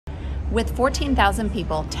With 14,000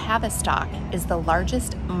 people, Tavistock is the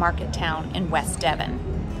largest market town in West Devon.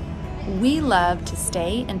 We love to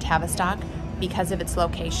stay in Tavistock because of its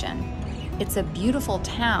location. It's a beautiful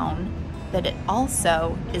town, but it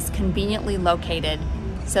also is conveniently located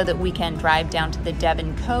so that we can drive down to the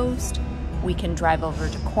Devon coast, we can drive over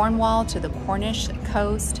to Cornwall to the Cornish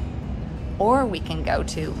coast, or we can go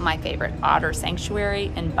to my favorite Otter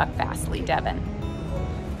Sanctuary in Buckfastleigh, Devon.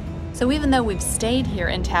 So even though we've stayed here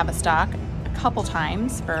in Tavistock a couple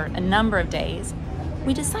times for a number of days,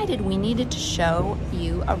 we decided we needed to show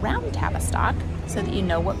you around Tavistock so that you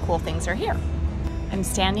know what cool things are here. I'm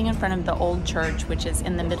standing in front of the old church, which is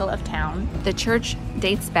in the middle of town. The church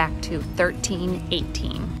dates back to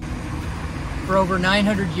 1318. For over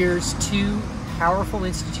 900 years, two powerful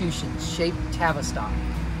institutions shaped Tavistock.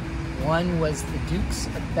 One was the Dukes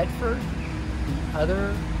of Bedford, the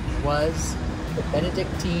other was the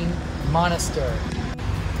Benedictine Monastery.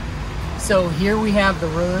 So here we have the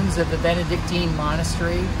ruins of the Benedictine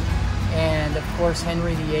Monastery, and of course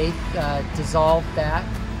Henry VIII dissolved that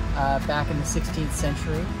back in the 16th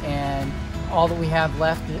century, and all that we have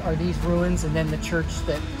left are these ruins and then the church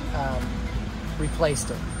that replaced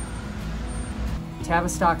it.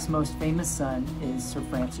 Tavistock's most famous son is Sir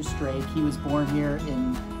Francis Drake. He was born here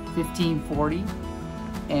in 1540,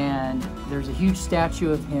 and there's a huge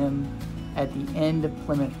statue of him at the end of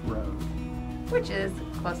Plymouth Road, which is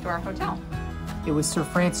close to our hotel. It was Sir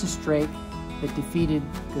Francis Drake that defeated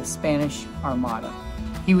the Spanish Armada.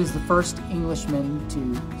 He was the first Englishman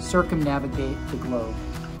to circumnavigate the globe.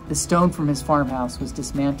 The stone from his farmhouse was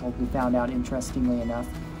dismantled, we found out interestingly enough,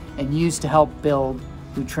 and used to help build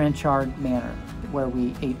Trenchard Manor, where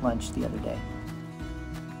we ate lunch the other day.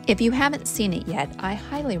 If you haven't seen it yet, I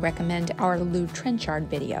highly recommend our Trenchard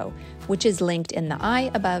video, which is linked in the eye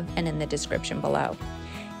above and in the description below.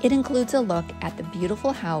 It includes a look at the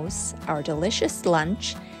beautiful house, our delicious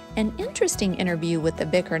lunch, an interesting interview with the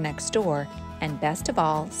vicar next door, and best of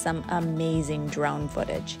all, some amazing drone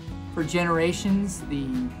footage. For generations, the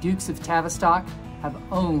Dukes of Tavistock have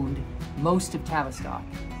owned most of Tavistock.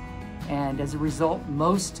 And as a result,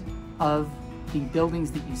 most of the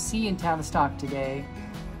buildings that you see in Tavistock today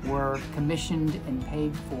were commissioned and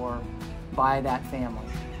paid for by that family.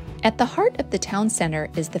 At the heart of the town center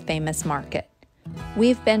is the famous market.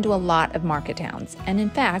 We've been to a lot of market towns, and in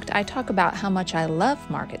fact, I talk about how much I love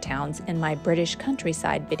market towns in my British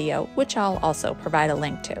countryside video, which I'll also provide a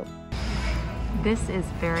link to. This is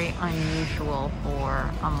very unusual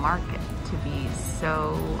for a market to be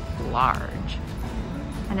so large.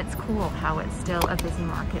 And it's cool how it's still a busy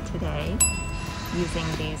market today using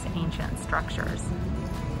these ancient structures.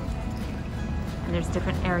 And there's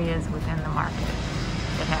different areas within the market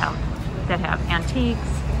that have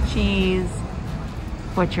antiques, cheese,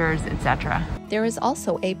 butchers, etc. There is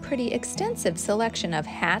also a pretty extensive selection of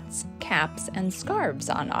hats, caps, and scarves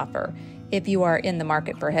on offer if you are in the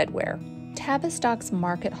market for headwear. Tavistock's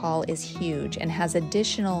market hall is huge and has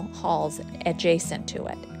additional halls adjacent to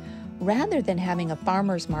it. Rather than having a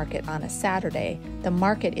farmer's market on a Saturday, the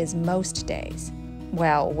market is most days.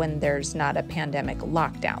 Well, when there's not a pandemic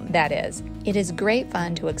lockdown, that is. It is great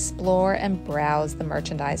fun to explore and browse the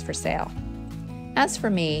merchandise for sale. As for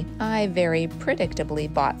me, I very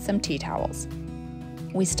predictably bought some tea towels.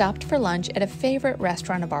 We stopped for lunch at a favorite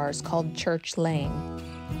restaurant of ours called Church Lane.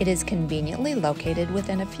 It is conveniently located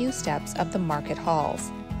within a few steps of the market halls.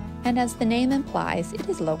 And as the name implies, it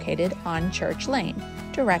is located on Church Lane,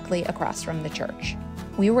 directly across from the church.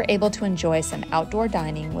 We were able to enjoy some outdoor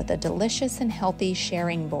dining with a delicious and healthy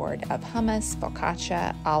sharing board of hummus,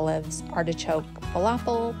 focaccia, olives, artichoke,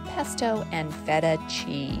 falafel, pesto, and feta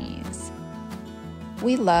cheese.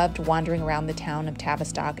 We loved wandering around the town of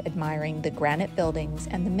Tavistock, admiring the granite buildings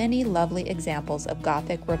and the many lovely examples of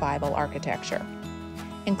Gothic Revival architecture,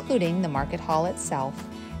 including the market hall itself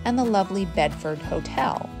and the lovely Bedford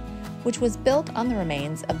Hotel, which was built on the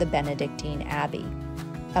remains of the Benedictine Abbey.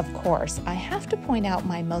 Of course, I have to point out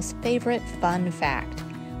my most favorite fun fact,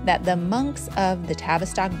 that the monks of the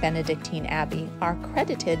Tavistock Benedictine Abbey are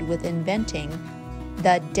credited with inventing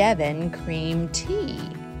the Devon Cream Tea.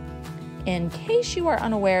 In case you are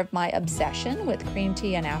unaware of my obsession with cream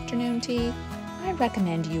tea and afternoon tea, I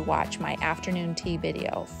recommend you watch my afternoon tea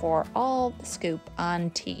video for all the scoop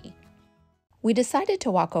on tea. We decided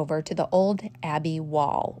to walk over to the old Abbey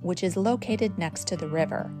Wall, which is located next to the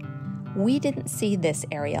river. We didn't see this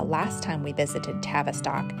area last time we visited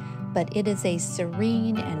Tavistock, but it is a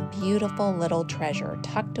serene and beautiful little treasure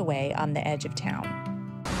tucked away on the edge of town.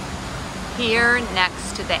 Here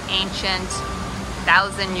next to the ancient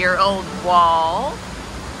 1,000-year-old wall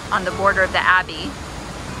on the border of the Abbey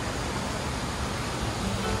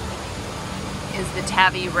is the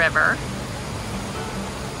Tavi River.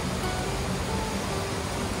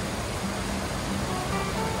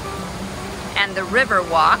 And the river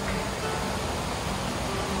walk,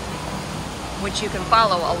 which you can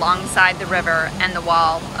follow alongside the river and the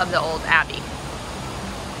wall of the old abbey.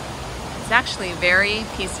 It's actually very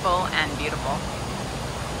peaceful and beautiful.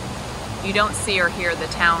 You don't see or hear the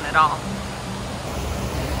town at all.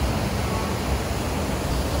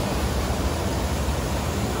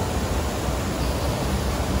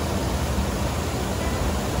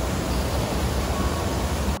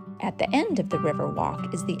 At the end of the river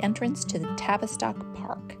walk is the entrance to the Tavistock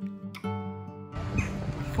Park.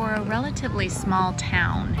 For a relatively small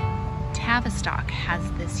town, Tavistock has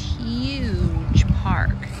this huge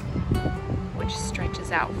park which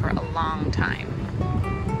stretches out for a long time.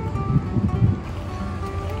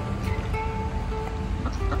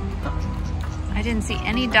 I didn't see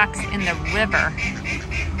any ducks in the river,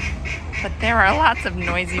 but there are lots of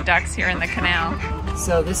noisy ducks here in the canal.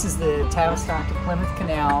 So this is the Tavistock to Plymouth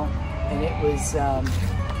Canal, and it was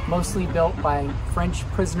mostly built by French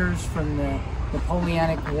prisoners from the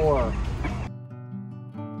Napoleonic War.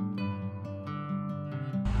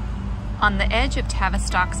 On the edge of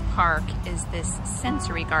Tavistock's park is this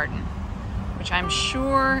sensory garden, which I'm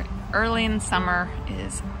sure early in summer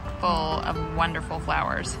is full of wonderful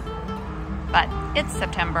flowers. But it's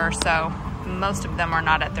September, so most of them are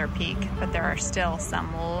not at their peak, but there are still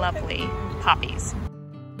some lovely poppies.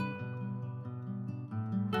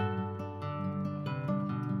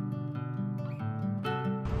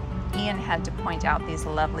 Ian had to point out these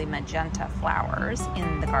lovely magenta flowers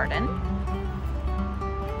in the garden.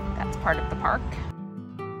 That's part of the park.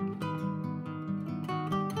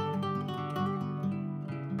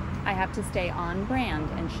 I have to stay on brand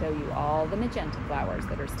and show you all the magenta flowers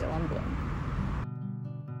that are still in bloom.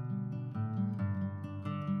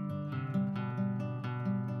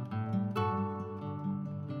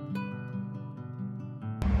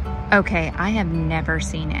 Okay, I have never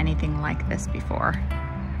seen anything like this before.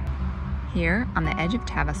 Here on the edge of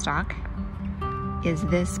Tavistock is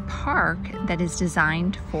this park that is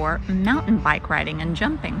designed for mountain bike riding and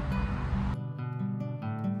jumping.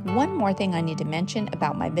 One more thing I need to mention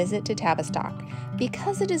about my visit to Tavistock.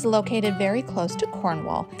 Because it is located very close to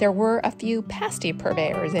Cornwall, there were a few pasty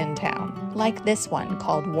purveyors in town, like this one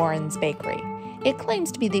called Warren's Bakery. It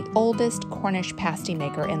claims to be the oldest Cornish pasty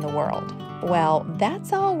maker in the world. Well,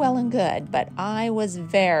 that's all well and good, but I was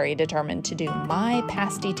very determined to do my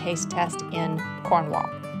pasty taste test in Cornwall,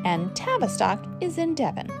 and Tavistock is in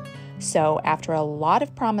Devon. So after a lot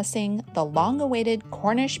of promising, the long-awaited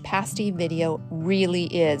Cornish pasty video really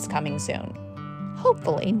is coming soon.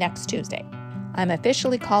 Hopefully next Tuesday. I'm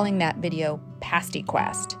officially calling that video Pasty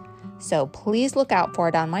Quest, so please look out for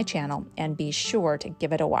it on my channel and be sure to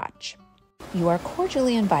give it a watch. You are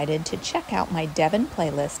cordially invited to check out my Devon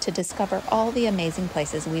playlist to discover all the amazing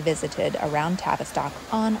places we visited around Tavistock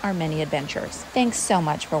on our many adventures. Thanks so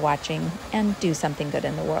much for watching, and do something good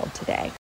in the world today.